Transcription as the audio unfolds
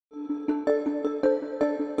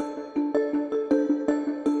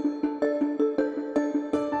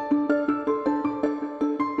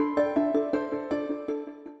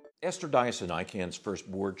Esther Dyson, Icann's first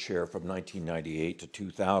board chair from 1998 to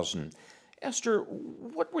 2000. Esther,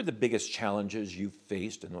 what were the biggest challenges you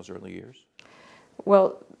faced in those early years?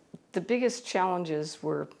 Well, the biggest challenges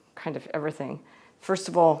were kind of everything. First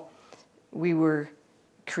of all, we were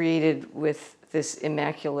created with this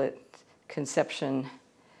immaculate conception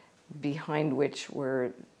behind which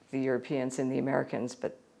were the Europeans and the Americans,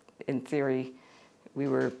 but in theory, we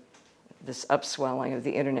were this upswelling of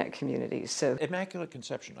the internet community. So Immaculate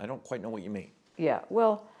conception, I don't quite know what you mean. yeah,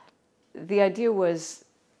 well, the idea was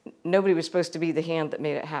nobody was supposed to be the hand that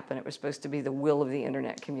made it happen. It was supposed to be the will of the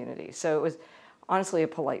internet community. So it was honestly a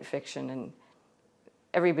polite fiction, and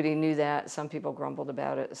everybody knew that. Some people grumbled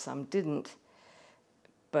about it, some didn't.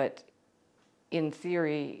 But in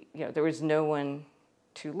theory, there was no one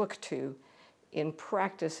to look to. In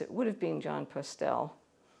practice, it would have been John Postel,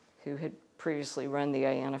 who had previously run the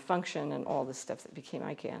IANA function and all the stuff that became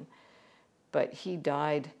Icann. But he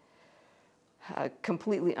died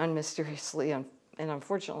completely unmysteriously and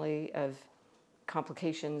unfortunately of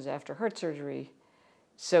complications after heart surgery.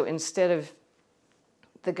 So instead of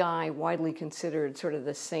the guy widely considered sort of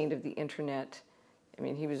the saint of the internet, I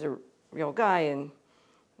mean, he was a real guy and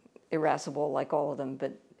irascible like all of them,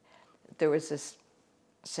 but there was this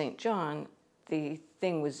St. John. The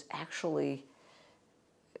thing was actually,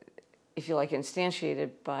 if you like,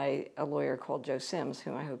 instantiated by a lawyer called Joe Sims,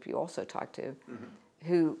 whom I hope you also talked to,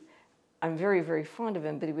 who I'm very, very fond of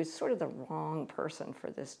him, but he was sort of the wrong person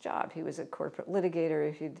for this job. He was a corporate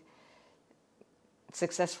litigator. He'd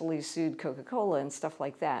successfully sued Coca-Cola and stuff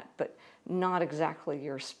like that, but not exactly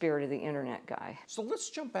your spirit of the internet guy. So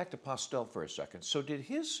let's jump back to Postel for a second. So did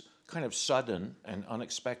his kind of sudden and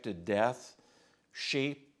unexpected death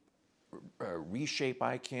reshape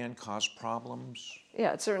Icann, cause problems?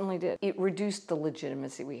 Yeah, it certainly did. It reduced the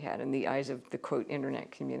legitimacy we had in the eyes of the, quote,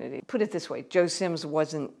 internet community. Put it this way, Joe Sims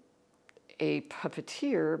wasn't a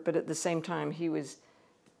puppeteer, but at the same time he was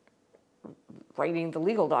writing the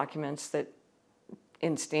legal documents that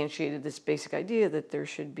instantiated this basic idea that there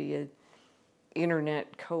should be an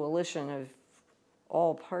internet coalition of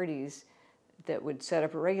all parties that would set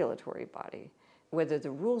up a regulatory body. Whether the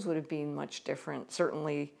rules would have been much different,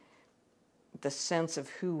 certainly the sense of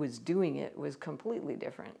who was doing it was completely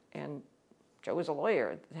different. And Joe was a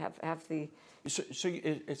lawyer. So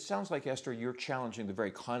it sounds like, Esther, you're challenging the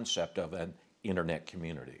very concept of an internet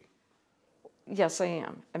community. Yes, I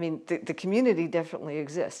am. I mean, the community definitely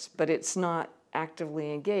exists, but it's not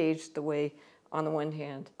actively engaged the way, on the one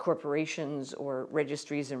hand, corporations or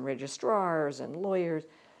registries and registrars and lawyers.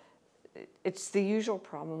 It's the usual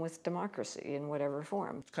problem with democracy in whatever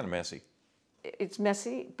form. It's kind of messy. It's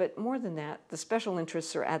messy, but more than that, the special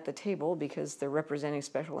interests are at the table because they're representing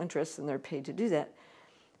special interests and they're paid to do that.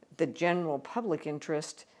 The general public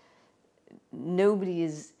interest, nobody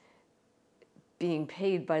is being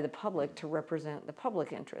paid by the public to represent the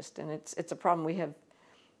public interest. And it's a problem we have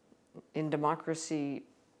in democracy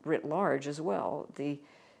writ large as well. The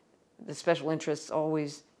special interests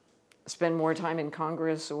always spend more time in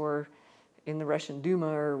Congress or in the Russian Duma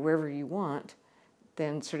or wherever you want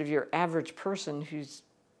than sort of your average person whose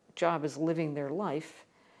job is living their life.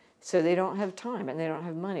 So they don't have time and they don't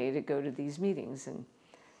have money to go to these meetings and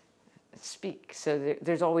speak. So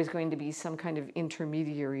there's always going to be some kind of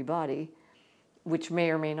intermediary body which may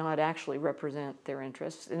or may not actually represent their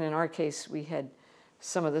interests. And in our case, we had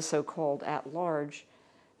some of the so-called at-large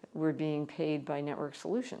were being paid by Network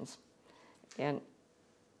Solutions. And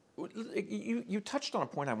you touched on a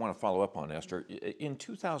point I want to follow up on, Esther. In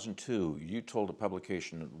 2002, you told a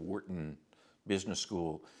publication at Wharton Business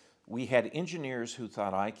School, we had engineers who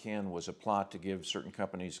thought Icann was a plot to give certain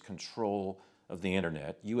companies control of the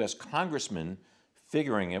internet, U.S. congressmen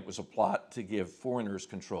figuring it was a plot to give foreigners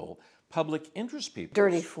control, public interest people.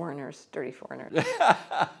 Dirty foreigners.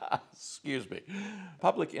 Excuse me.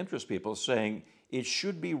 Public interest people saying it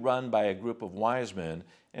should be run by a group of wise men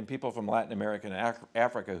and people from Latin America and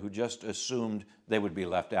Africa who just assumed they would be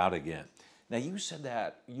left out again. Now you said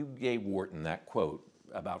that, you gave Wharton that quote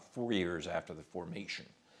about 4 years after the formation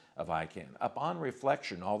of Icann. Upon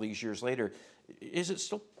reflection, all these years later, is that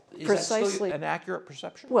still an accurate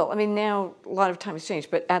perception? Well, I mean, now a lot of times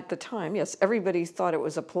changed, but at the time, yes, everybody thought it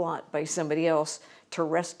was a plot by somebody else to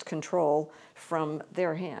wrest control from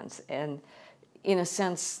their hands. And in a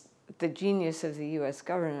sense, the genius of the U.S.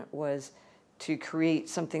 government was to create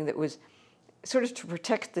something that was sort of to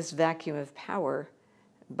protect this vacuum of power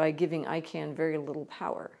by giving Icann very little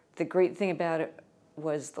power. The great thing about it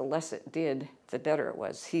was the less it did, the better it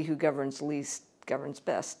was. He who governs least governs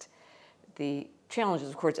best. The challenges.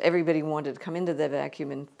 Of course, everybody wanted to come into the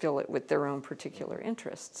vacuum and fill it with their own particular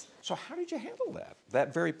interests. So how did you handle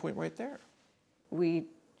that very point right there? We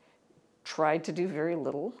tried to do very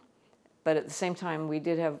little, but at the same time, we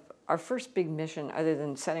did have our first big mission, other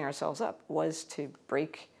than setting ourselves up, was to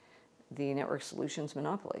break the network solutions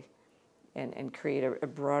monopoly and create a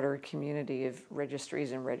broader community of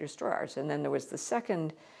registries and registrars. And then there was the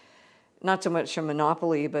second, not so much a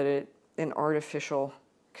monopoly, but an artificial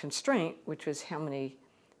constraint, which was how many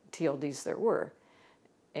TLDs there were.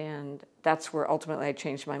 And that's where ultimately I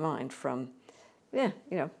changed my mind from, yeah,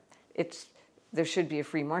 you know, there should be a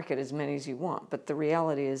free market, as many as you want. But the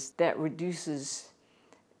reality is that reduces,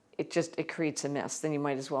 it creates a mess. Then you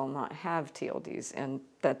might as well not have TLDs. And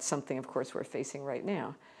that's something, of course, we're facing right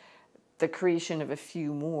now. The creation of a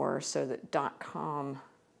few more so that .com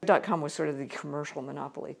was sort of the commercial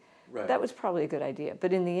monopoly. Right. That was probably a good idea.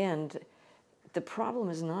 But in the end, the problem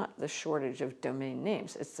is not the shortage of domain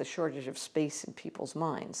names. It's the shortage of space in people's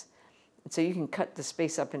minds. And so you can cut the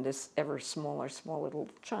space up into ever smaller little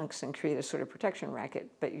chunks and create a sort of protection racket,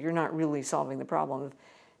 but you're not really solving the problem of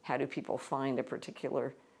how do people find a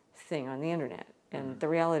particular thing on the internet. And the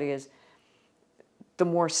reality is, the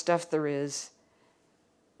more stuff there is,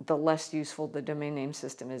 the less useful the domain name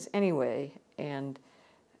system is anyway. And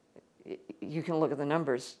you can look at the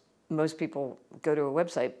numbers. Most people go to a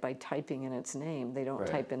website by typing in its name. They don't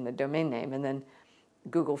type in the domain name. And then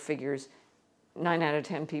Google figures 9 out of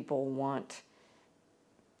 10 people want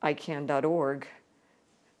icann.org,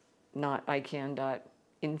 not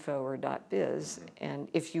icann.info or .biz. And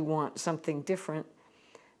if you want something different,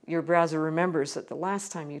 your browser remembers that the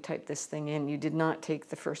last time you typed this thing in, you did not take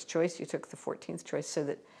the first choice, you took the 14th choice, so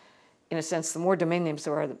that, in a sense, the more domain names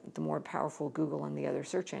there are, the more powerful Google and the other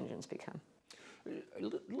search engines become.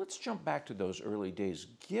 Let's jump back to those early days.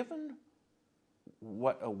 Given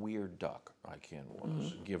what a weird duck Icann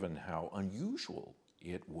was, given how unusual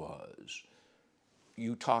it was,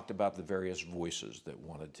 you talked about the various voices that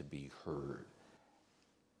wanted to be heard.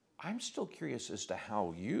 I'm still curious as to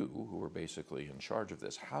how you, who were basically in charge of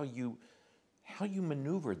this, how you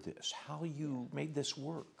maneuvered this, how you made this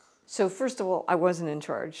work. So first of all, I wasn't in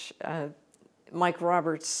charge. Mike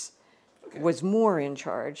Roberts was more in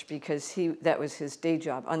charge because that was his day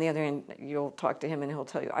job. On the other hand, you'll talk to him and he'll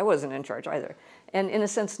tell you, I wasn't in charge either. And in a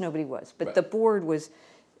sense, nobody was. But the board was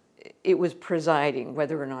presiding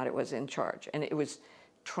whether or not it was in charge. And it was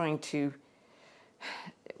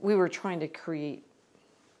we were trying to create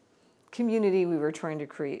community, we were trying to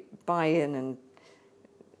create buy-in and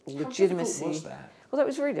legitimacy. How difficult was that? Well, that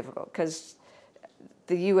was very difficult because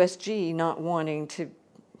the USG not wanting to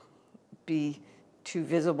be too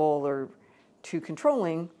visible or too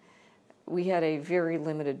controlling, we had a very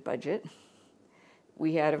limited budget.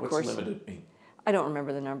 We had, of course, what's limited mean? I don't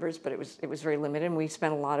remember the numbers, but it was very limited. And we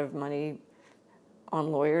spent a lot of money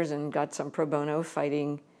on lawyers and got some pro bono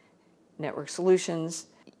fighting network solutions.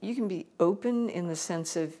 You can be open in the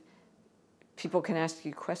sense of people can ask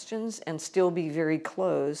you questions and still be very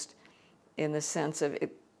closed in the sense of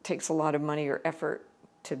it takes a lot of money or effort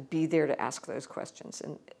to be there to ask those questions.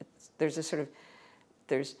 And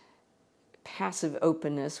there's passive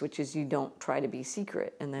openness, which is you don't try to be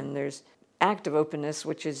secret. And then there's active openness,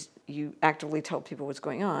 which is you actively tell people what's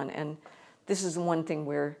going on. And this is the one thing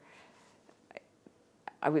where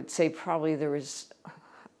I would say probably there was,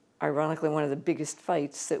 ironically, one of the biggest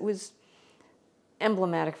fights that was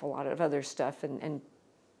emblematic of a lot of other stuff. And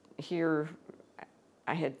here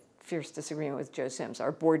I had fierce disagreement with Joe Sims.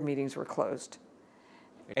 Our board meetings were closed.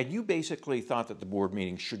 And you basically thought that the board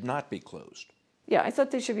meetings should not be closed. Yeah, I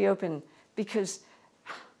thought they should be open because,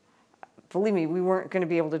 believe me, we weren't going to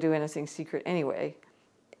be able to do anything secret anyway.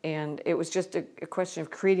 And it was just a question of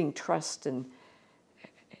creating trust and,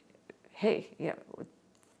 hey, yeah,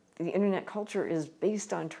 the internet culture is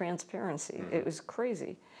based on transparency. It was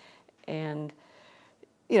crazy. And,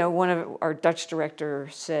 you know, one of our Dutch director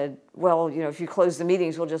said, well, you know, if you close the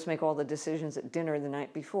meetings, we'll just make all the decisions at dinner the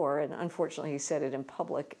night before. And unfortunately, he said it in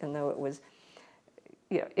public, and though it was,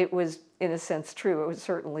 you know, it was in a sense true. It was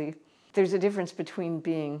certainly, there's a difference between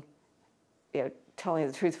being, you know, telling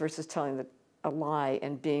the truth versus telling a lie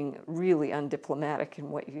and being really undiplomatic in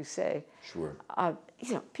what you say. Sure.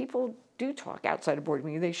 You know, people do talk outside a board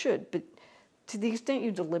meeting. They should, but to the extent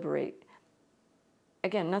you deliberate,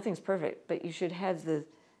 again, nothing's perfect, but you should have the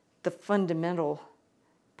fundamental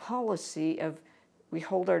policy of we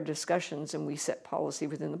hold our discussions and we set policy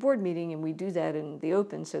within the board meeting, and we do that in the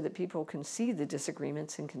open so that people can see the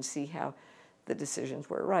disagreements and can see how the decisions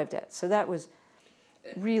were arrived at. So that was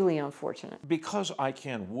really unfortunate. Because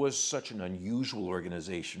Icann was such an unusual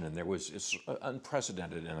organization and there was, it's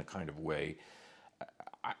unprecedented in a kind of way,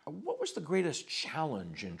 what was the greatest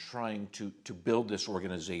challenge in trying to build this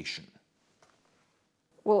organization?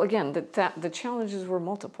 Well, again, the challenges were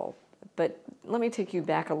multiple, but let me take you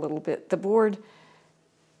back a little bit. The board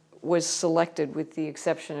was selected, with the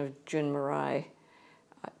exception of Jun Marai,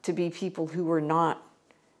 to be people who were not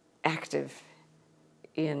active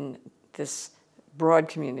in this broad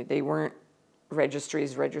community. They weren't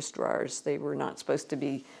registries, registrars. They were not supposed to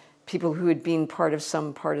be people who had been part of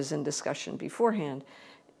some partisan discussion beforehand.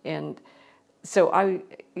 And so I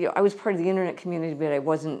was part of the internet community, but I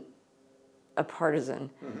wasn't a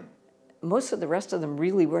partisan. Mm-hmm. Most of the rest of them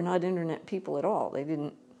really were not internet people at all. They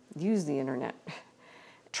didn't use the internet.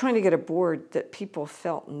 Trying to get a board that people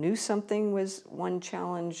felt knew something was one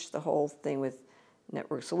challenge. The whole thing with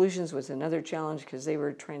Network Solutions was another challenge, because they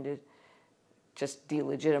were trying to just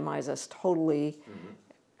delegitimize us totally.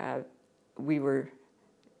 Mm-hmm. We were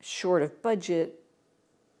short of budget.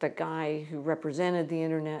 The guy who represented the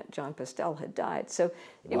internet, John Pastel, had died. So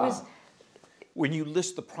it was... When you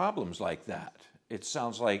list the problems like that, it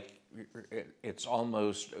sounds like it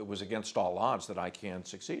was against all odds that Icann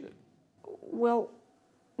succeeded. Well,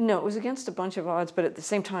 no, it was against a bunch of odds, but at the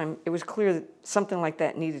same time, it was clear that something like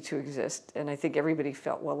that needed to exist. And I think everybody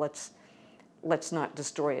felt, well, let's not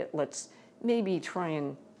destroy it. Let's maybe try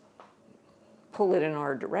and pull it in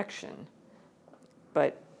our direction.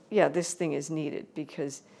 But yeah, this thing is needed,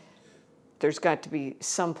 because there's got to be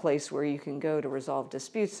some place where you can go to resolve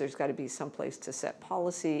disputes. There's got to be some place to set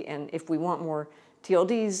policy. And if we want more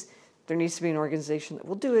TLDs, there needs to be an organization that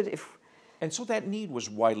will do it. And so that need was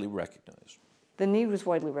widely recognized. The need was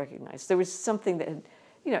widely recognized. There was something that had,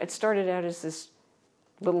 it started out as this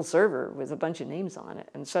little server with a bunch of names on it.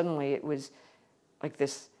 And suddenly it was like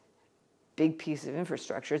this big piece of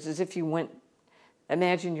infrastructure. It's as if you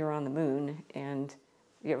imagine you're on the moon and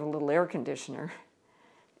you have a little air conditioner,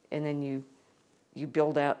 and then you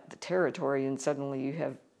build out the territory, and suddenly you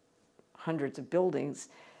have hundreds of buildings.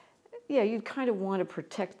 Yeah, you'd kind of want to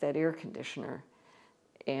protect that air conditioner,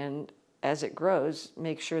 and as it grows,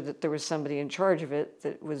 make sure that there was somebody in charge of it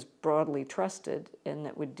that was broadly trusted and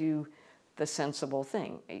that would do the sensible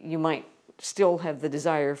thing. You might still have the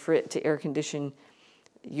desire for it to air condition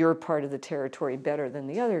your part of the territory better than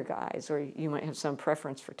the other guys, or you might have some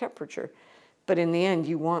preference for temperature. But in the end,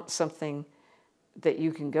 you want something that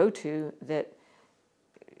you can go to that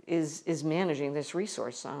is managing this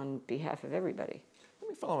resource on behalf of everybody. Let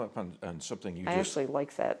me follow up on something I actually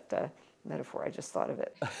like that metaphor. I just thought of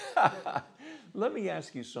it. Let me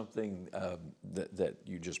ask you something that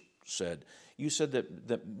you just said. You said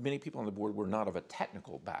that many people on the board were not of a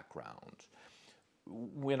technical background.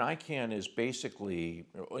 When Icann is basically,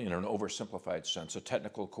 in an oversimplified sense, a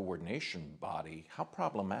technical coordination body, how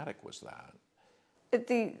problematic was that?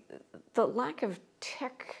 The lack of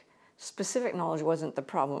tech-specific knowledge wasn't the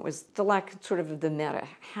problem. It was the lack sort of the meta.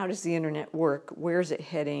 How does the internet work? Where's it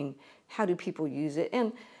heading? How do people use it?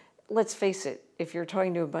 And let's face it, if you're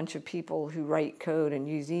talking to a bunch of people who write code and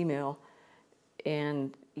use email,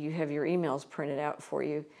 and you have your emails printed out for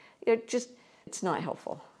you, it's not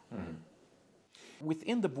helpful. Mm-hmm.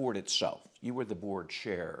 Within the board itself, you were the board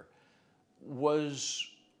chair. Was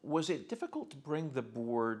it difficult to bring the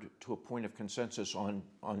board to a point of consensus on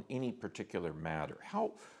any particular matter?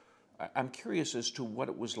 I'm curious as to what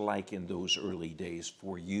it was like in those early days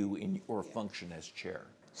for you in your function as chair.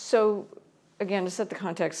 So, again, to set the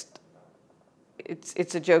context,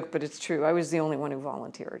 it's a joke, but it's true. I was the only one who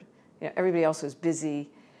volunteered. Everybody else was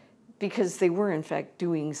busy because they were, in fact,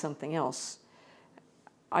 doing something else.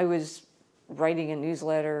 I was writing a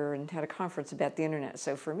newsletter and had a conference about the internet.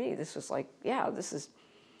 So for me, this was like,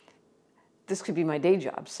 this could be my day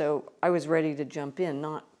job. So I was ready to jump in,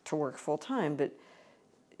 not to work full time, but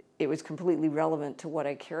it was completely relevant to what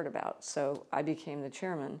I cared about. So I became the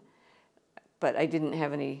chairman, but I didn't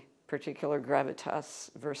have any particular gravitas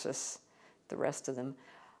versus the rest of them.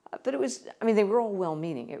 But they were all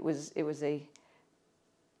well-meaning.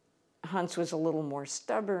 Hans was a little more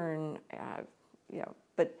stubborn,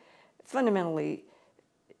 but fundamentally,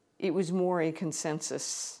 it was more a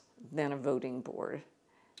consensus than a voting board.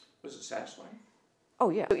 Was it satisfying? Oh,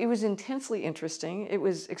 yeah. It was intensely interesting. It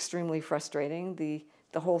was extremely frustrating.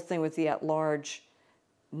 The whole thing with the at-large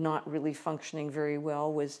not really functioning very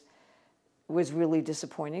well was really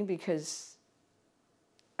disappointing, because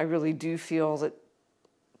I really do feel that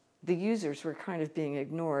the users were kind of being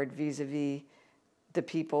ignored vis-a-vis the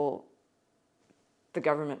people, the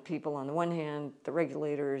government people on the one hand, the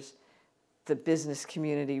regulators, the business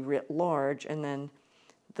community writ large, and then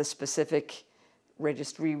the specific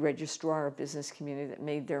registrar business community that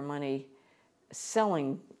made their money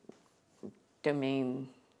selling domain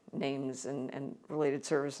names and related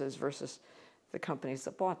services versus the companies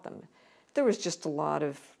that bought them. There was just a lot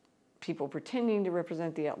of people pretending to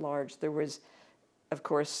represent the at-large. There was, of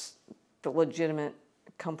course, the legitimate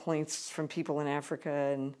complaints from people in Africa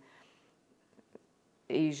and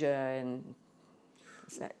Asia and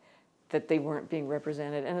that they weren't being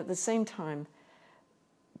represented. And at the same time,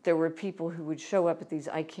 there were people who would show up at these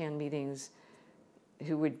Icann meetings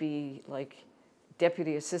who would be like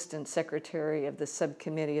Deputy Assistant Secretary of the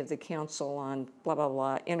Subcommittee of the Council on blah, blah,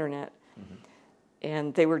 blah, Internet. Mm-hmm.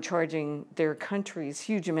 And they were charging their countries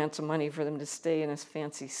huge amounts of money for them to stay in a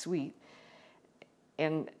fancy suite.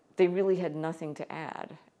 And they really had nothing to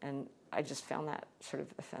add. And I just found that sort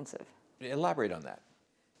of offensive. Elaborate on that.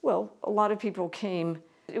 Well, a lot of people came.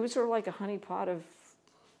 It was sort of like a honeypot of,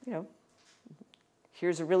 you know,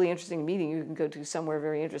 here's a really interesting meeting you can go to somewhere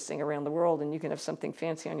very interesting around the world, and you can have something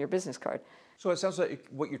fancy on your business card. So it sounds like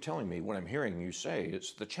what you're telling me, what I'm hearing you say,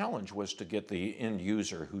 is the challenge was to get the end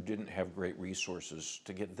user who didn't have great resources,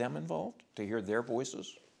 to get them involved, to hear their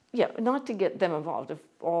voices? Yeah, not to get them involved. If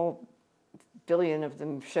all billion of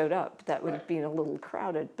them showed up, that would have been a little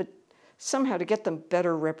crowded, but somehow to get them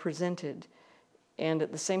better represented, and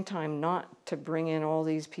at the same time not to bring in all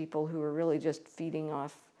these people who are really just feeding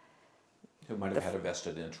off. Who might have had a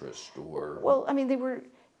vested interest or... Well, I mean,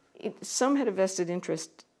 some had a vested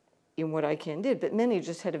interest in what Icann did, but many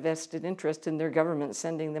just had a vested interest in their government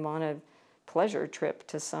sending them on a pleasure trip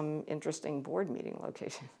to some interesting board meeting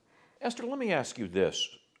location. Esther, let me ask you this.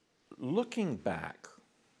 Looking back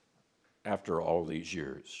after all these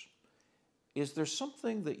years, is there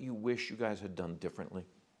something that you wish you guys had done differently?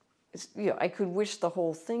 I could wish the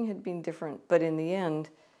whole thing had been different, but in the end,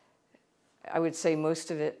 I would say most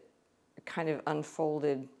of it kind of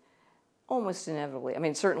unfolded almost inevitably. I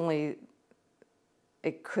mean, certainly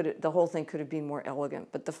the whole thing could have been more elegant,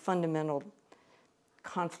 but the fundamental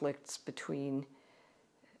conflicts between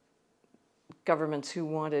governments who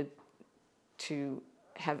wanted to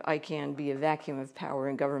have Icann be a vacuum of power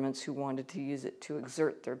and governments who wanted to use it to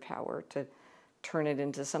exert their power, to turn it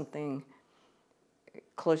into something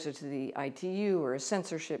closer to the ITU or a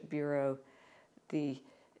censorship bureau,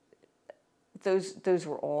 those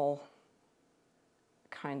were all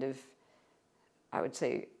kind of, I would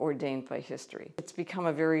say, ordained by history. It's become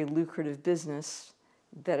a very lucrative business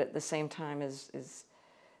that at the same time is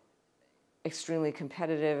extremely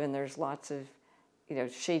competitive, and there's lots of,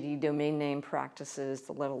 shady domain name practices.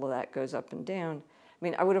 The level of that goes up and down. I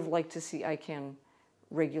mean, I would have liked to see Icann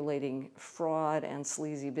regulating fraud and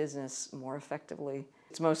sleazy business more effectively.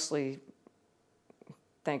 It's mostly,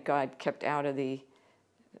 thank God, kept out of the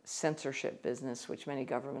censorship business, which many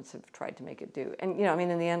governments have tried to make it do. And,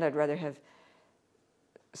 in the end, I'd rather have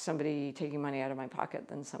somebody taking money out of my pocket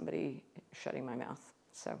than somebody shutting my mouth.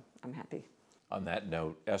 So I'm happy. On that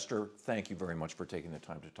note, Esther, thank you very much for taking the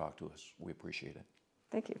time to talk to us. We appreciate it.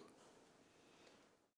 Thank you.